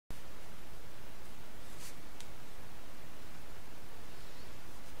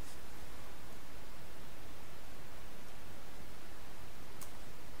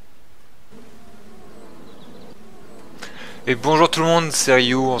Et bonjour tout le monde, c'est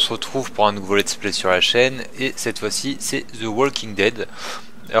Ryu, on se retrouve pour un nouveau let's play sur la chaîne et cette fois-ci c'est The Walking Dead.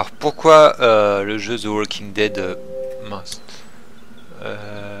 Alors pourquoi le jeu The Walking Dead... mince,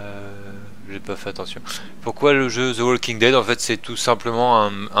 j'ai pas fait attention. Pourquoi le jeu The Walking Dead? En fait c'est tout simplement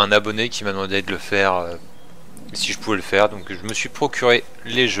un abonné qui m'a demandé de le faire, si je pouvais le faire, donc je me suis procuré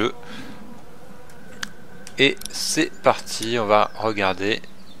les jeux. Et c'est parti, on va regarder.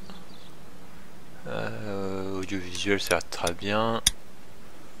 Audiovisuel, ça a l'air très bien.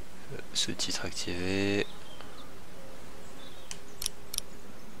 Ce titre activé.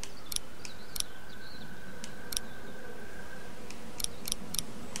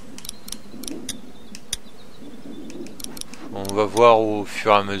 On va voir au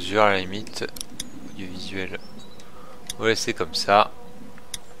fur et à mesure, à la limite. Audiovisuel, on va laisser comme ça.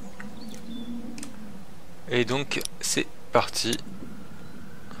 Et donc c'est parti.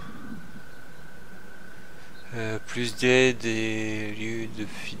 Plus d'aide, des lieux de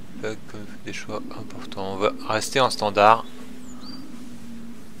feedback, des choix importants. On va rester en standard.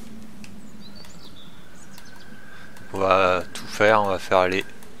 On va tout faire, on va faire aller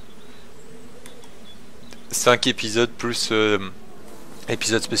 5 épisodes plus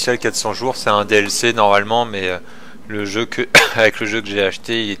épisode spécial 400 jours. C'est un DLC normalement, mais le jeu que avec le jeu que j'ai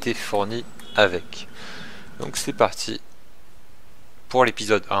acheté, il était fourni avec. Donc c'est parti pour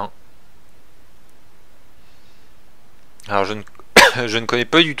l'épisode 1. Alors je ne connais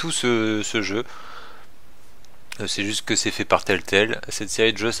pas du tout ce jeu. C'est juste que c'est fait par Telltale. Cette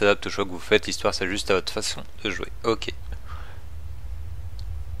série de jeux s'adapte au choix que vous faites. L'histoire s'ajuste à votre façon de jouer. Ok.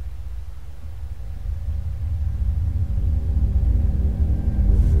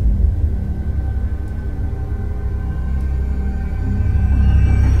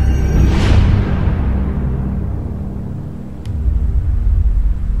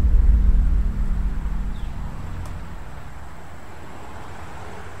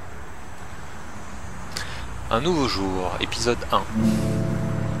 Un nouveau jour, épisode 1.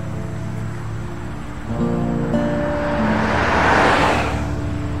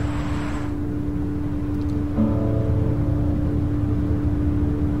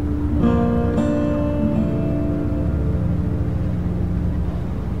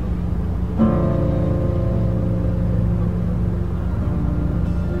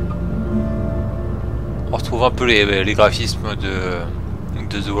 On retrouve un peu les graphismes de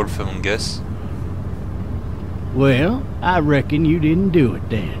The Wolf Among Us. Well, I reckon you didn't do it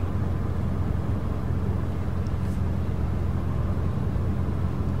then.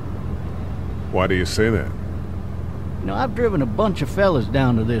 Why do you say that? You know, I've driven a bunch of fellas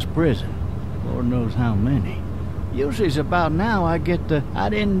down to this prison. Lord knows how many. Usually it's about now I get the, I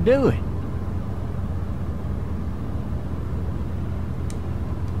didn't do it.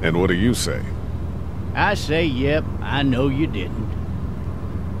 And what do you say? I say, yep, I know you didn't.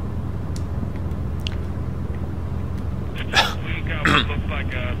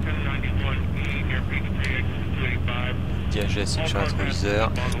 DHS sur rétroviseur.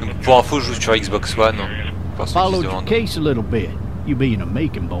 Donc pour info, je joue sur Xbox One. Pour ceux qui se Followed your demandent. case a little bit, you being a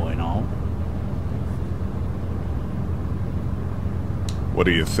making boy and all. What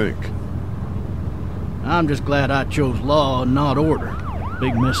do you think? I'm just glad I chose law and not order.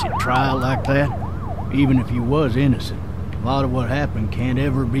 Big messy trial like that, even if you was innocent, a lot of what happened can't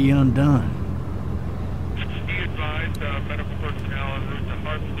ever be undone.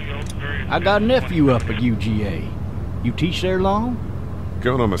 I got a nephew up at UGA. You teach there long?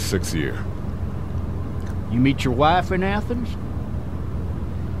 Going on my 6th year. You meet your wife in Athens?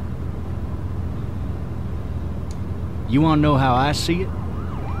 You want to know how I see it?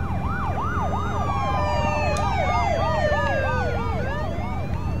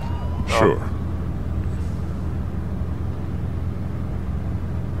 Sure.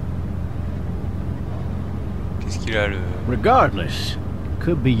 Qu'est-ce qu'il a le... Regardless,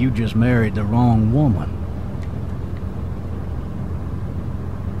 could be you just married the wrong woman.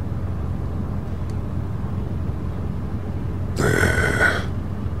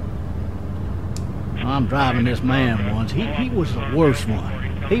 I'm driving this man once. He was the worst one.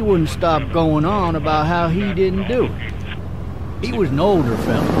 He wouldn't stop going on about how he didn't do it. He was an older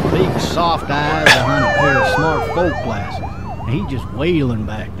fella, big soft eyes behind a pair of smart folk glasses. And he just wailing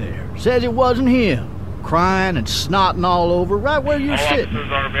back there. Says it wasn't him. Crying and snotting all over right where you're sitting.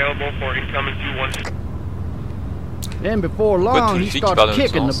 Are available for incoming 212. Then before long, he starts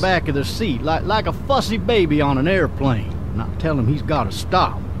kicking the back of the seat like a fussy baby on an airplane. And I tell him he's got to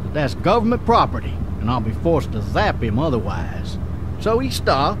stop. That's government property, and I'll be forced to zap him otherwise. So he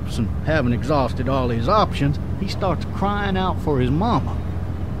stops, and having exhausted all his options, he starts crying out for his mama.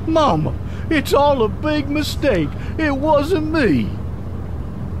 Mama, it's all a big mistake. It wasn't me.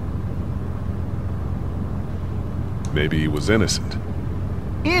 Maybe he was innocent.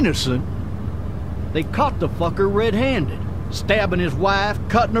 Innocent? They caught the fucker red-handed, stabbing his wife,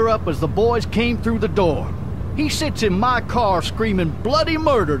 cutting her up as the boys came through the door. He sits in my car screaming bloody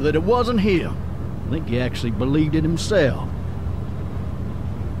murder that it wasn't him. I think he actually believed it himself.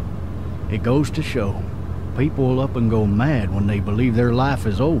 It goes to show, people will up and go mad when they believe their life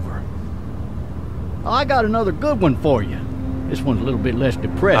is over. I got another good one for you. This one's a little bit less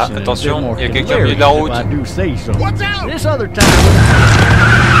depressing and a bit more hilarious if I do say so. Watch out! This other time...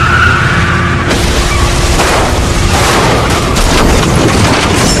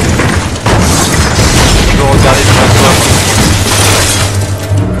 Regarder devant toi.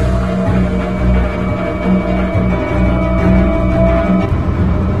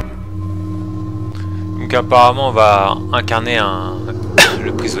 Donc apparemment on va incarner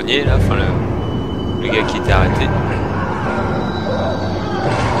le prisonnier là, enfin le gars qui était arrêté.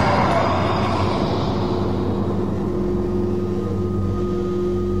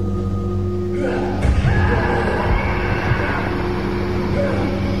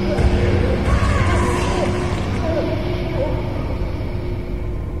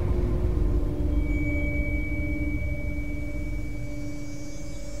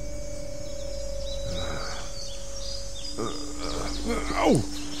 Oh,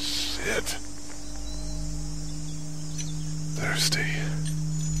 shit. Thirsty.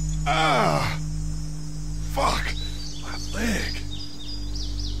 Ah! Fuck! My leg.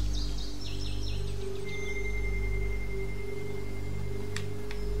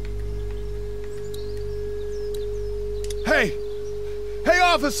 Hey! Hey,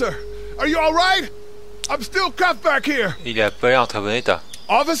 officer! Are you alright? I'm still cuffed back here! Il a pas l'air en très bon état.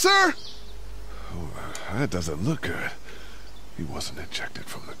 Officer? Oh, that doesn't look good. He wasn't ejected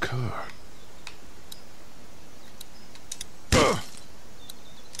from the car.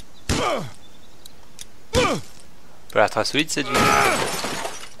 Pas l'air très solide cette vie.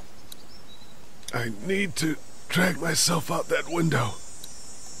 I need to drag myself out that window.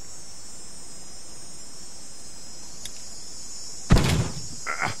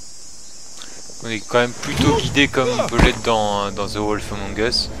 On est quand même plutôt guidé comme on peut l'être dans The Wolf Among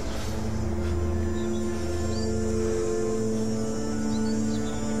Us.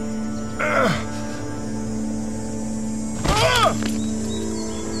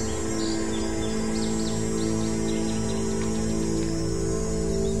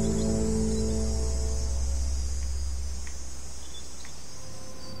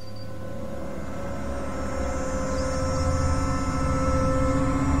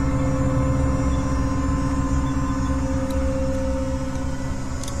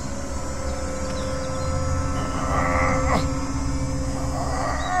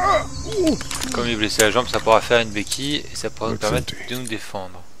 Comme il est blessé à la jambe, ça pourra faire une béquille et ça pourra nous permettre de nous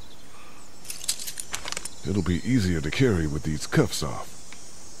défendre. It'll be easier to carry with these cuffs off.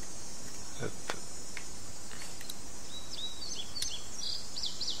 Hop.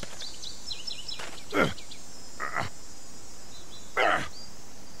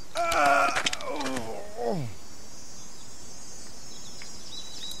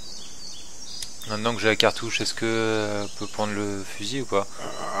 Maintenant que j'ai la cartouche, est-ce que on peut prendre le fusil ou pas?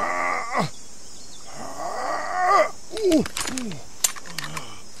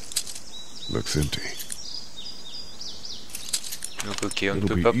 Looks empty. Donc ok, on ne It'll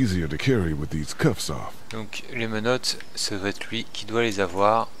peut be pas. easier to carry with these cuffs off. Donc les menottes, ça doit être lui qui doit les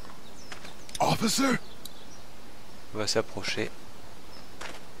avoir. Officer? On va s'approcher.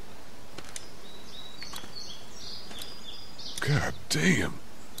 God damn.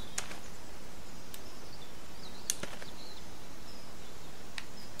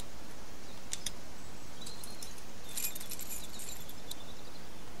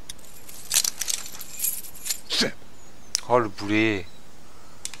 Shit. Oh le boulet.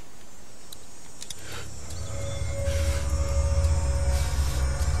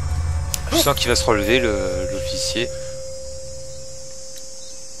 Je sens qu'il va se relever l'officier.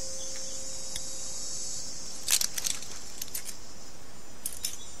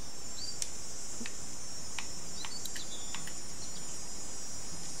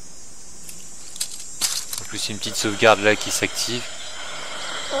 En plus une petite sauvegarde là qui s'active.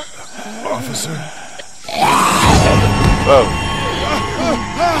 Officer? Wow.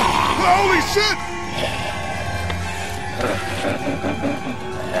 Holy shit!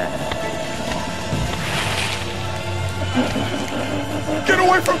 Get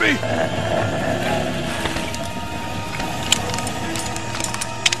away from me!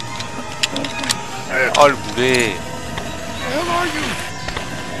 Oh le boulet. Where the hell are you?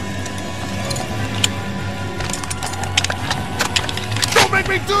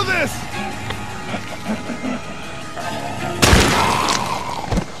 make me do this!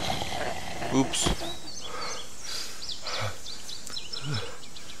 Oups.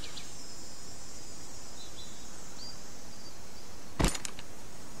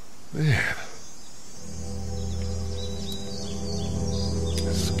 Man.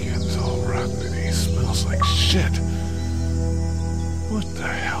 His skin's all rotten and he smells like shit. What the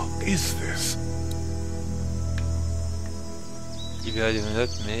hell is this? Libérer des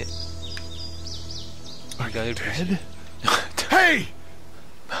menottes, mais... Are you Regardez le dead? Hey!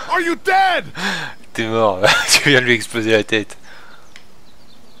 Are you dead? T'es mort, tu viens de lui exploser la tête.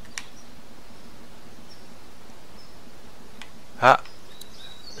 Ah,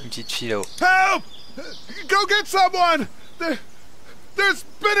 une petite fille là-haut. Help! Go get someone! There's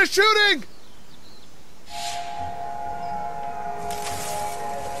been a shooting!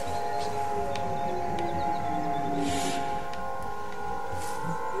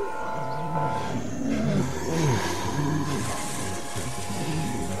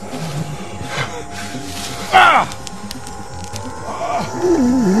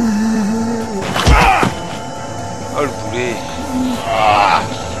 Oh le boulet.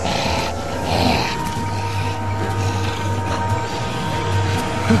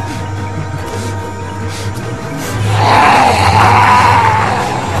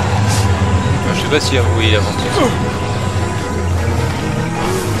 Je sais pas si oui, il avance.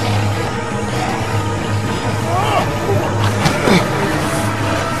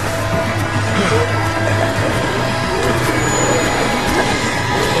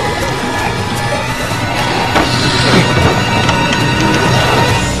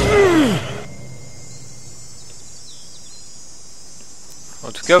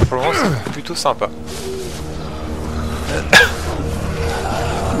 En tout cas, pour le moment, c'est plutôt sympa.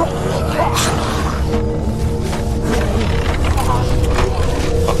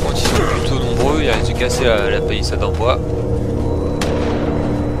 Par contre, ils sont plutôt nombreux, il risque de casser la palissade en bois.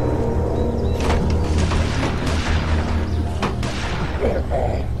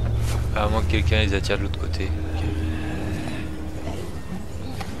 À moins que quelqu'un les attire de l'autre côté.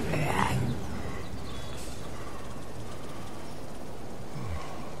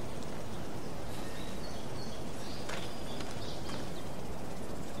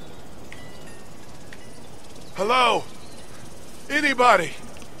 Hello? Anybody?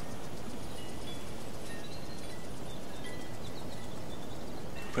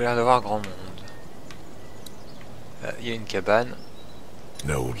 Il peut l'air d'avoir grand monde. Là, il y a une cabane.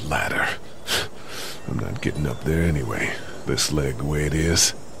 No ladder. I'm not getting up there anyway. This leg the way it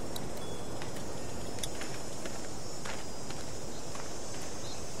is.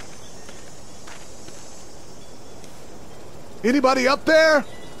 Anybody up there?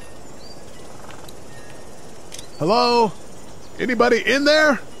 Hello? Anybody in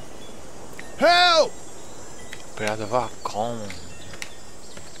there? Help! Il peut l'air d'avoir grand monde.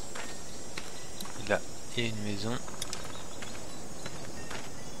 Là, il y a une maison.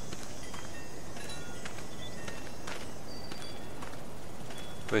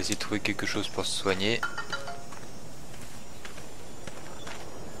 On va essayer de trouver quelque chose pour se soigner.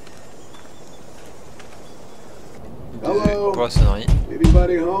 Hello? Pour la sonnerie.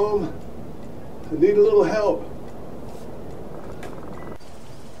 Anybody home? I need a little help.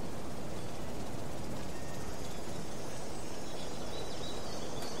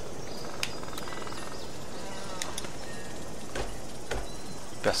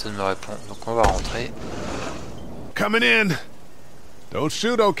 Personne ne me répond, donc on va rentrer. Coming in. Don't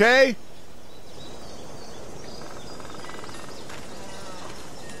shoot, okay?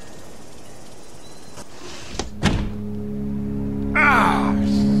 Ah!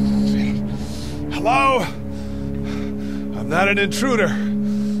 Shit. Hello? I'm not an intruder.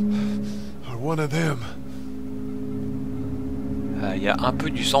 Or one of them. Il y a un peu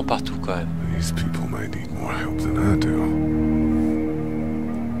du sang partout quand même. These people might need more help than I do.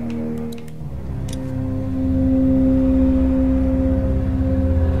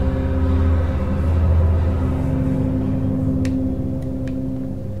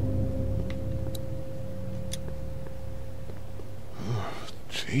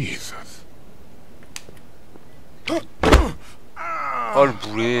 Jesus. Oh le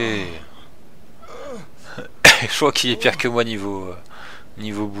boulet. Je crois qu'il est pire que moi niveau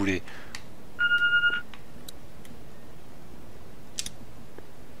boulet.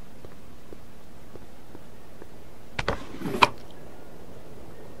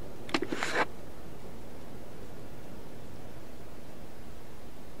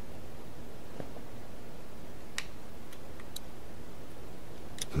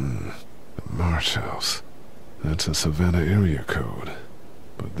 Marsh House. That's a Savannah area code.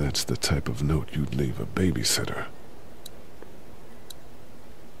 that's the type of note you'd leave a babysitter.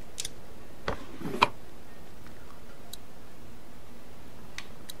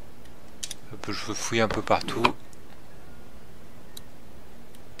 Je fouille un peu partout.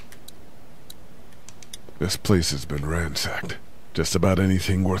 This place has been ransacked. Just about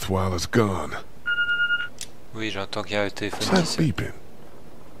anything worthwhile is gone. Oui, j'entends qu'il y a un téléphone What's qui that sonne. beeping?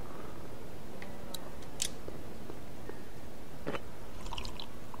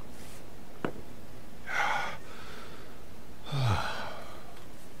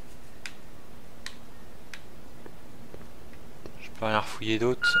 Je peux rien refouiller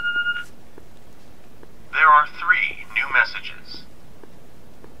d'autre. There are 3 new messages.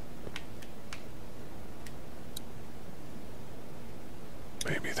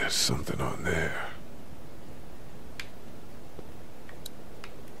 Maybe there's something on there.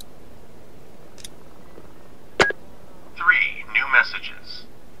 New messages.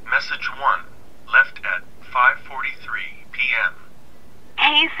 Message 1, left at 5:43 p.m.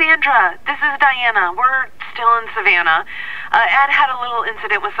 Hey, Sandra, this is Diana. We're still in Savannah. Ed had a little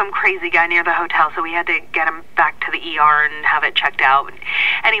incident with some crazy guy near the hotel, so we had to get him back to the ER and have it checked out.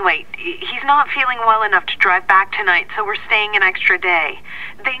 Anyway, he's not feeling well enough to drive back tonight, so we're staying an extra day.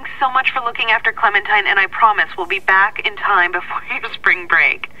 Thanks so much for looking after Clementine, and I promise we'll be back in time before your spring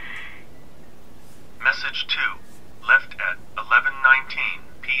break. Message 2, left at 11:19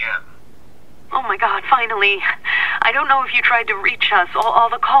 p.m. Oh my god, finally. I don't know if you tried to reach us. All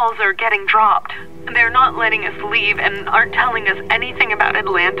the calls are getting dropped. They're not letting us leave and aren't telling us anything about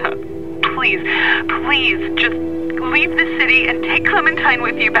Atlanta. Please, just leave the city and take Clementine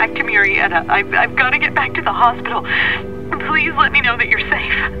with you back to Murrieta. I've got to get back to the hospital. Please let me know that you're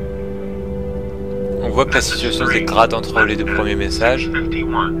safe. On voit que la situation se dégrade entre les 2 premiers messages.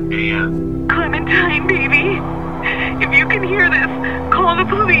 51 a.m. Clementine, baby. If you can hear this, call the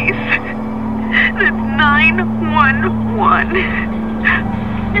police. That's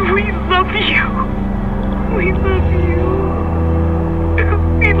 911. We love you. We love you.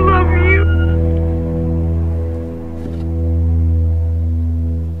 We love you.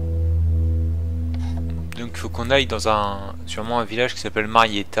 Donc il faut qu'on aille dans sûrement un village qui s'appelle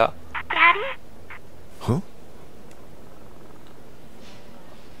Murrieta. Daddy? Huh?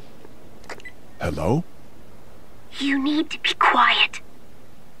 Hello? You need to be quiet.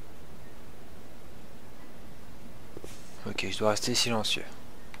 Ok, je dois rester silencieux.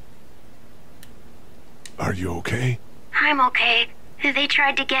 Are you okay? I'm okay. They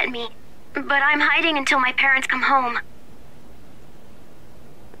tried to get me, but I'm hiding until my parents come home.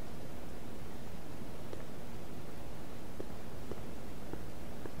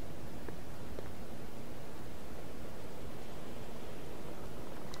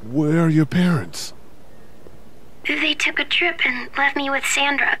 Where are your parents? They took a trip and left me with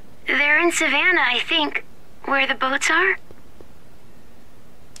Sandra. They're in Savannah, I think. Where the boats are?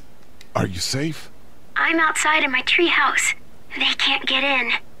 Are you safe? I'm outside in my treehouse. They can't get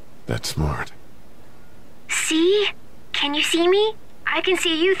in. That's smart. See? Can you see me? I can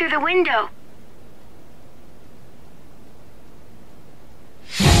see you through the window.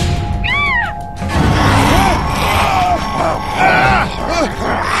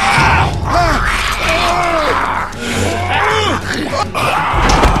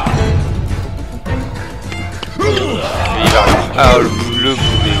 Ah, le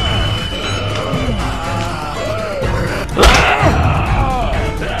boulet.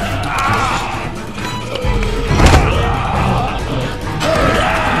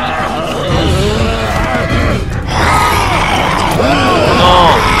 Non,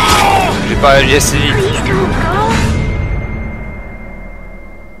 j'ai pas réagi assez vite.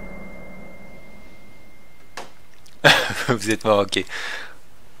 Vous êtes mort, ok.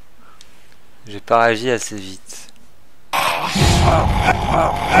 J'ai pas réagi assez vite.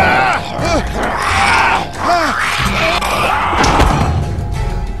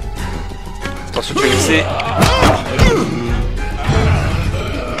 Attention, tu vas glisser.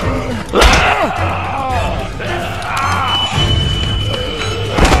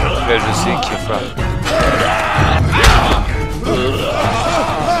 Là, je sais qu'il va falloir.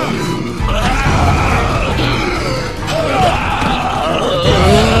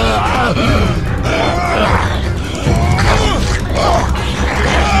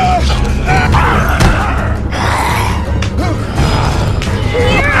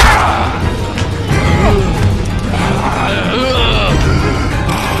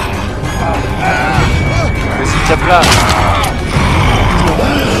 Vas-y, tape là.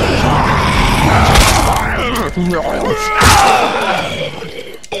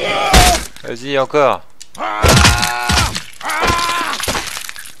 Vas-y, encore.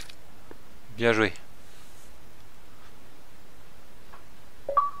 Bien joué.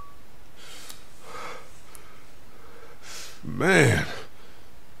 Man.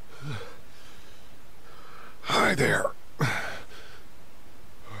 Hi there.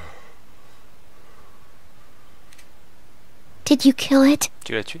 Did you kill it?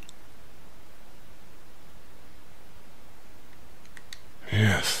 Tu l'as tué?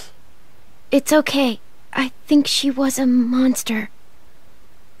 Yes. It's okay. I think she was a monster.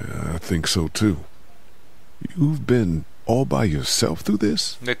 I think so too. You've been all by yourself through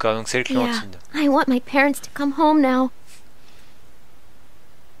this? D'accord, donc c'est le Yeah, Clémentine. I want my parents to come home now.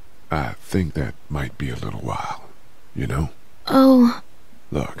 I think that might be a little while, you know? Oh,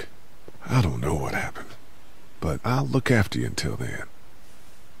 Look, I don't know what happened, but I'll look after you until then.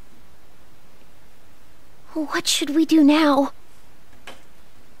 what should we do now?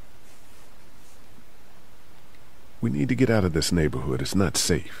 We need to get out of this neighborhood. It's not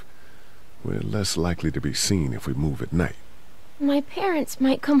safe. We're less likely to be seen if we move at night. My parents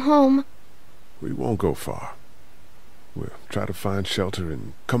might come home. We won't go far. We'll try to find shelter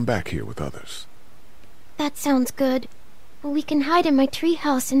and come back here with others. That sounds good. We can hide in my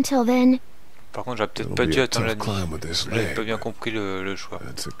treehouse until then. Par contre, j'aurais peut-être It'll pas be dû a attendre la tough climb nuit. with this J'avais leg, pas bien but compris le choix.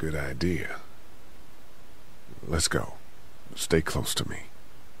 that's a good idea. Let's go. Stay close to me.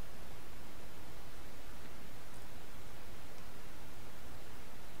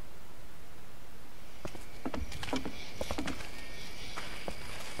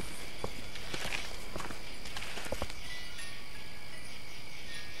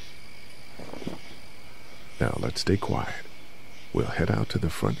 Now let's stay quiet. We'll head out to the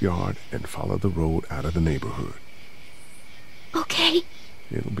front yard and follow the road out of the neighborhood. Okay.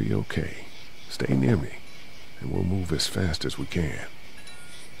 It'll be okay. Stay near me, and we'll move as fast as we can.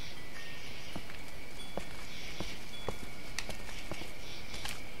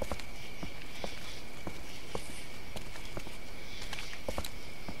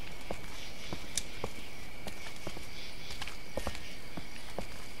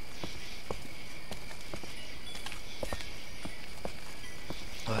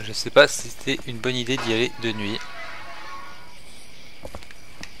 Je sais pas si c'était une bonne idée d'y aller de nuit.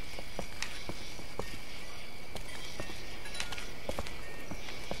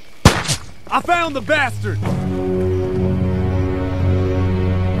 I found the bastard!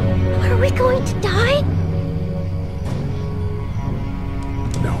 Are we going to die?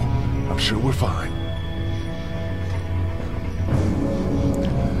 No, I'm sure we're fine.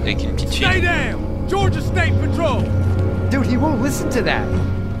 Avec une petite Stay fille. down! Georgia State Patrol! Dude, he won't listen to that.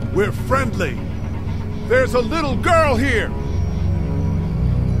 We're friendly. There's a little girl here.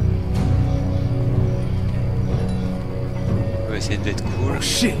 On va essayer d'être cool. Oh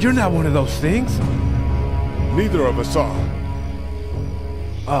shit, you're not one of those things. Neither of us are.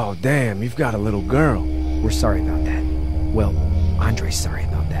 Oh damn, you've got a little girl. We're sorry about that. Well, Andre's sorry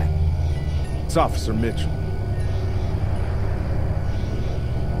about that. It's Officer Mitchell.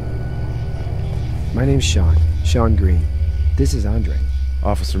 My name's Sean. Sean Green. This is Andre.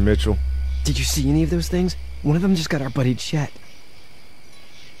 Officer Mitchell. Did you see any of those things? One of them just got our buddy Chet.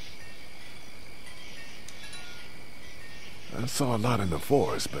 I saw a lot in the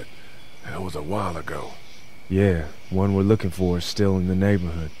forest, but that was a while ago. Yeah, one we're looking for is still in the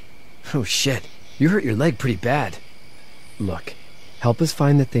neighborhood. Oh shit, you hurt your leg pretty bad. Look, help us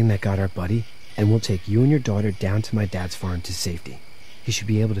find the thing that got our buddy, and we'll take you and your daughter down to my dad's farm to safety. He should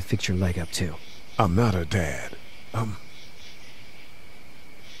be able to fix your leg up too. I'm not her dad. I'm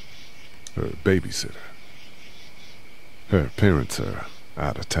her babysitter. Her parents are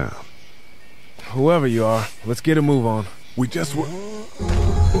out of town. Whoever you are, let's get a move on. We just were...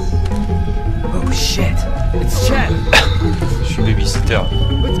 Oh shit, it's Chet. Je suis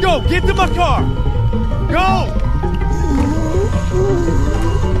babysitter. Let's go! Get to my car! Go!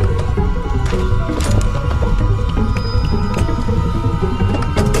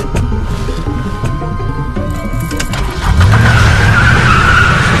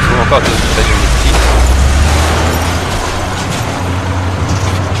 Je trouve encore des panneaux électriques.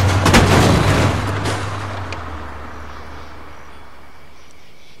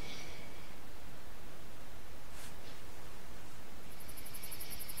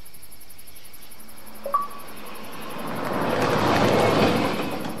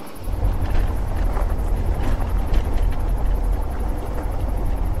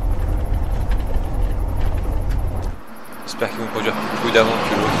 J'espère qu'ils vont produire plus prudemment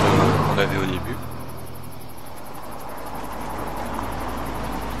que l'autre qu'on avait au début.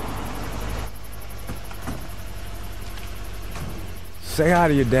 Say hi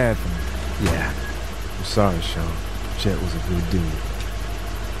to your dad for me. Yeah. I'm sorry, Sean. Chet was a good dude.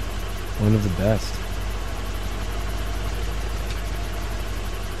 One of the best.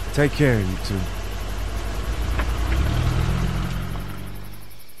 Take care, you two.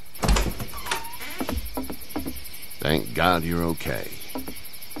 Thank God you're okay.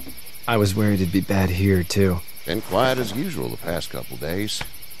 I was worried it'd be bad here, too. Been quiet as usual the past couple days.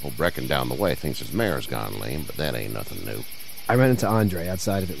 Old Brecken down the way thinks his mare's gone lame, but that ain't nothing new. I ran into Andre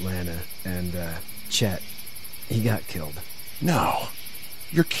outside of Atlanta, and, Chet. He got killed. No.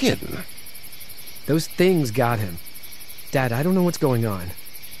 You're kidding. Those things got him. Dad, I don't know what's going on.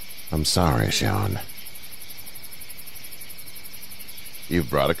 I'm sorry, Sean. You've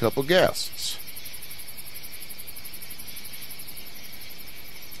brought a couple guests.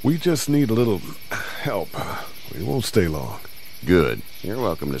 We just need a little help. We won't stay long. Good. You're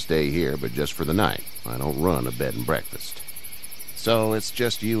welcome to stay here, but just for the night. I don't run a bed and breakfast. So it's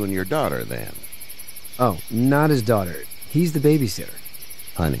just you and your daughter, then? Oh, not his daughter. He's the babysitter.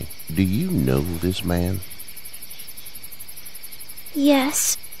 Honey, do you know this man?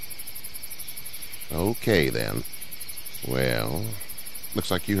 Yes. Okay, then. Well,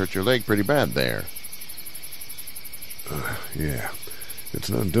 looks like you hurt your leg pretty bad there. Yeah. It's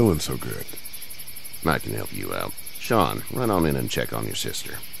not doing so good. I can help you out. Sean, run on in and check on your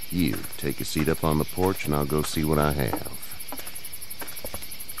sister. You, take a seat up on the porch and I'll go see what I have.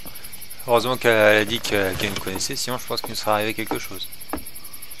 Heureusement qu'elle a dit qu'elle nous connaissait, sinon je pense qu'il nous serait arrivé quelque chose.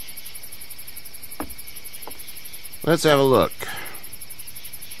 Let's have a look.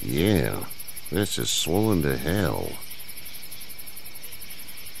 Yeah, this is swollen to hell.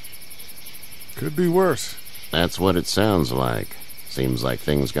 Could be worse. That's what it sounds like. Seems like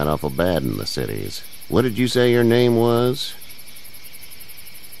things got awful bad in the cities. What did you say your name was?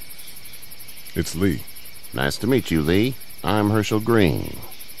 It's Lee. Nice to meet you, Lee. I'm Herschel Green.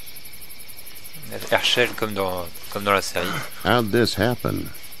 Herschel comme dans la série. How'd this happen?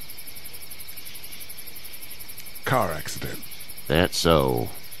 Car accident. That's so.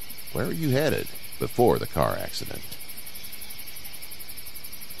 Where are you headed before the car accident?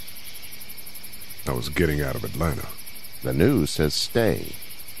 I was getting out of Atlanta. The news says stay.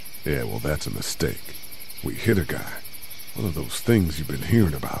 Yeah, well, that's a mistake. We hit a guy. One of those things you've been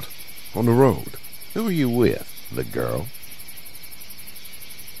hearing about. On the road. Who are you with? The girl?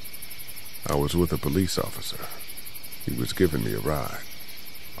 I was with a police officer. He was giving me a ride.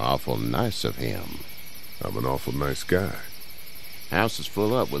 Awful nice of him. I'm an awful nice guy. House is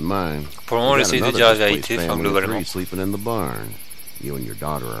full up with mine. Pour le moment, j'essaie de dire la vérité, enfin, globalement. Sleeping in the barn. You and your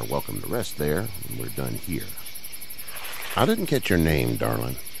daughter are welcome to rest there, and we're done here. I didn't catch your name,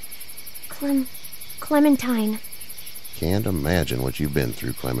 darling. Clementine. Can't imagine what you've been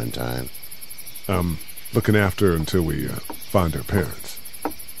through, Clementine. I'm looking after her until we find her parents.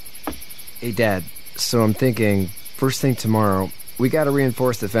 Hey, Dad, so I'm thinking, first thing tomorrow, we gotta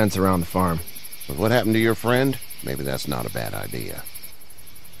reinforce the fence around the farm. But what happened to your friend? Maybe that's not a bad idea.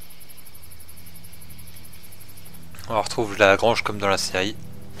 On retrouve la grange comme dans la série.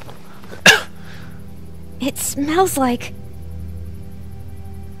 It smells like...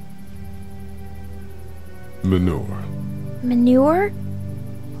 Manure. manure?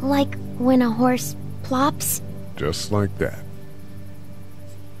 Like when a horse plops? Just like that.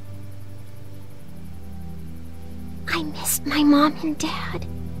 I missed my mom and dad.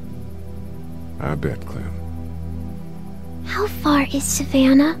 I bet, Clem. How far is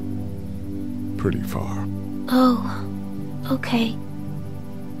Savannah? Pretty far. Oh, okay.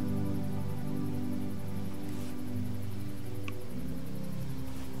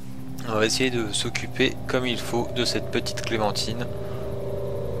 On va essayer de s'occuper comme il faut de cette petite Clémentine.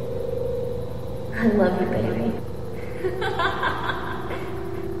 I love you, baby.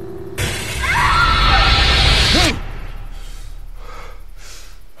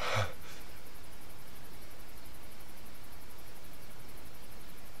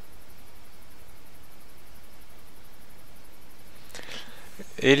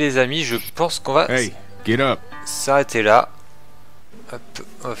 Et les amis, je pense qu'on va s'arrêter là. Hop,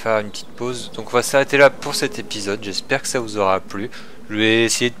 on va faire une petite pause. Donc on va s'arrêter là pour cet épisode. J'espère que ça vous aura plu. Je vais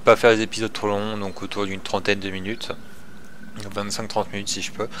essayer de ne pas faire des épisodes trop longs, donc autour d'une trentaine de minutes. 25-30 minutes si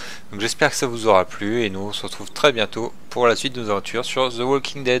je peux. Donc j'espère que ça vous aura plu et nous on se retrouve très bientôt pour la suite de nos aventures sur The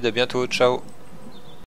Walking Dead. À bientôt, ciao.